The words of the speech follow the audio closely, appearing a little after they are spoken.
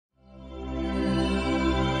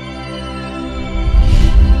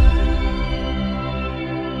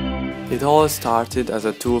It all started as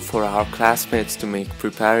a tool for our classmates to make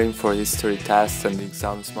preparing for history tests and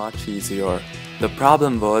exams much easier. The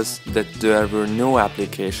problem was that there were no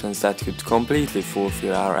applications that could completely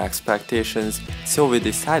fulfill our expectations, so we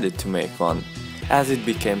decided to make one. As it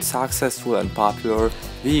became successful and popular,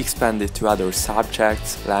 we expanded to other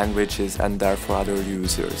subjects, languages, and therefore other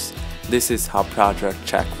users. This is how Project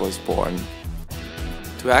Check was born.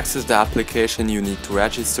 To access the application, you need to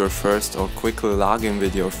register first or quickly log in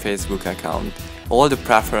with your Facebook account. All the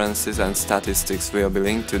preferences and statistics will be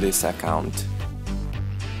linked to this account.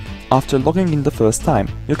 After logging in the first time,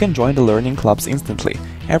 you can join the learning clubs instantly.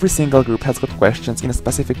 Every single group has got questions in a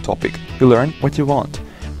specific topic. You learn what you want.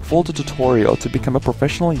 Follow the tutorial to become a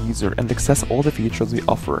professional user and access all the features we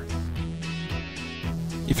offer.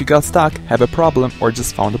 If you got stuck, have a problem, or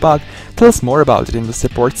just found a bug, tell us more about it in the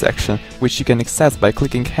support section, which you can access by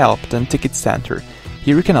clicking Help, then Ticket Center.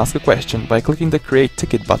 Here you can ask a question by clicking the Create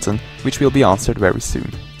Ticket button, which will be answered very soon.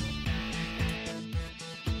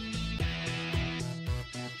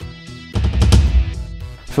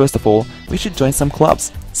 First of all, we should join some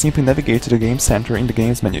clubs. Simply navigate to the Game Center in the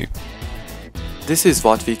Games menu. This is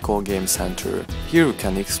what we call Game Center. Here you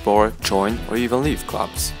can explore, join, or even leave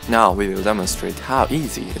clubs. Now we will demonstrate how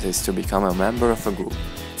easy it is to become a member of a group.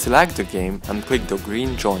 Select the game and click the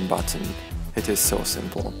green Join button. It is so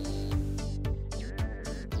simple.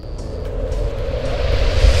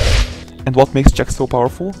 And what makes Check so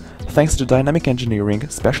powerful? Thanks to dynamic engineering,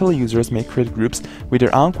 special users may create groups with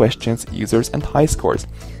their own questions, users, and high scores.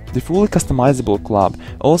 The fully customizable club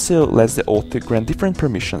also lets the author grant different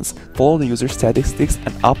permissions, follow the user statistics,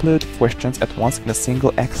 and upload questions at once in a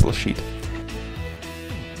single Excel sheet.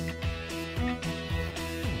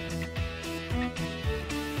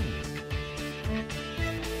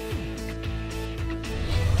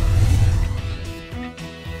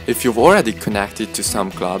 If you've already connected to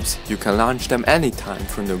some clubs, you can launch them anytime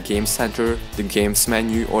from the Game Center, the Games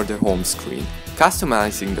menu, or the home screen.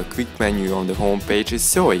 Customizing the quick menu on the home page is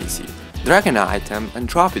so easy. Drag an item and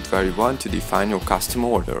drop it where you want to define your custom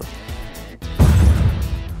order.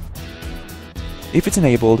 If it's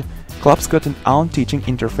enabled, clubs got an own teaching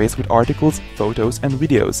interface with articles, photos, and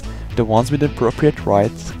videos. The ones with appropriate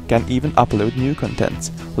rights can even upload new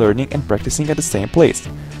contents, learning and practicing at the same place.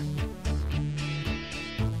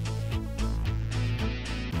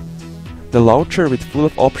 The launcher with full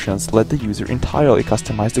of options let the user entirely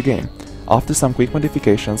customize the game. After some quick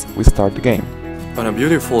modifications, we start the game. On a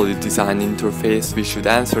beautifully designed interface, we should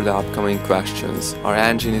answer the upcoming questions. Our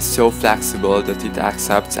engine is so flexible that it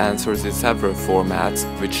accepts answers in several formats,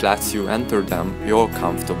 which lets you enter them your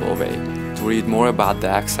comfortable way. To read more about the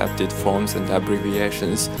accepted forms and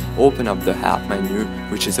abbreviations, open up the Help menu,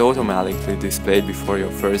 which is automatically displayed before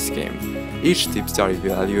your first game. Each tips are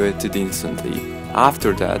evaluated instantly.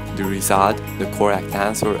 After that, the result, the correct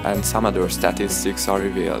answer, and some other statistics are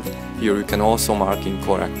revealed. Here you can also mark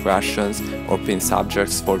incorrect questions or pin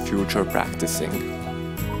subjects for future practicing.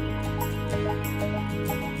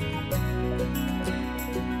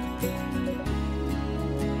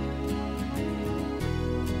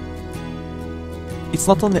 It's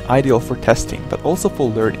not only ideal for testing, but also for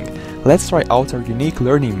learning. Let's try out our unique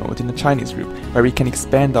learning mode in the Chinese group, where we can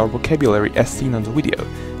expand our vocabulary as seen on the video.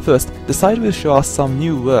 First, the site will show us some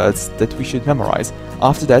new words that we should memorize.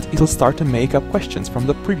 After that, it'll start to make up questions from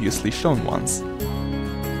the previously shown ones.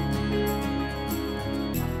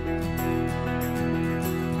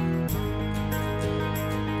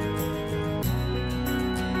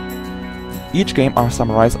 Each game are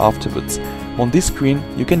summarized afterwards. On this screen,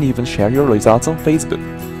 you can even share your results on Facebook.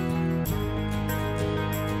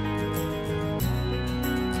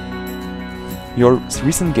 Your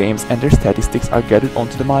recent games and their statistics are gathered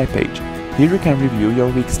onto the My page. Here you can review your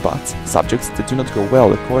weak spots, subjects that do not go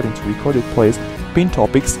well according to recorded plays, pin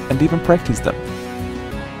topics, and even practice them.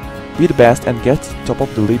 Be the best and get to the top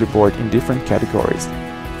of the leaderboard in different categories.